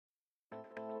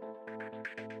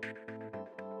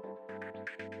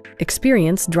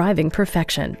Experience driving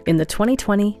perfection in the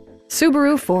 2020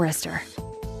 Subaru Forester.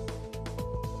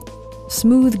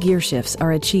 Smooth gear shifts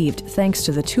are achieved thanks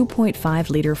to the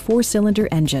 2.5-liter four-cylinder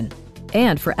engine.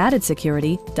 And for added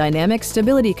security, dynamic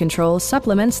stability control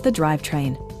supplements the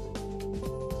drivetrain.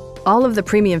 All of the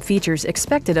premium features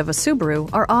expected of a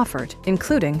Subaru are offered,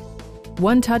 including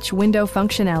one-touch window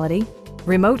functionality,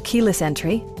 remote keyless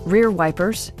entry, rear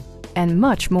wipers, and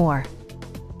much more.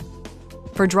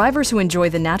 For drivers who enjoy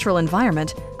the natural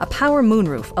environment, a power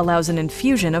moonroof allows an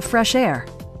infusion of fresh air.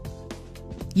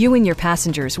 You and your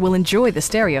passengers will enjoy the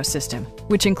stereo system,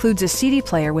 which includes a CD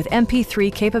player with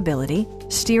MP3 capability,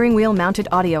 steering wheel mounted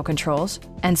audio controls,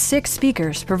 and 6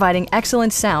 speakers providing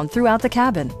excellent sound throughout the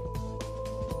cabin.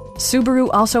 Subaru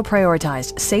also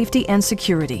prioritized safety and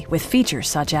security with features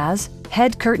such as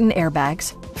head curtain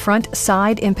airbags, front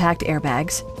side impact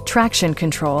airbags, traction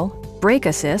control, brake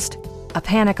assist, a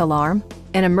panic alarm,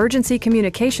 an emergency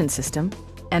communication system,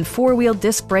 and 4-wheel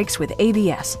disc brakes with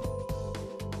ABS.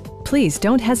 Please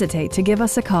don't hesitate to give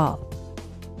us a call.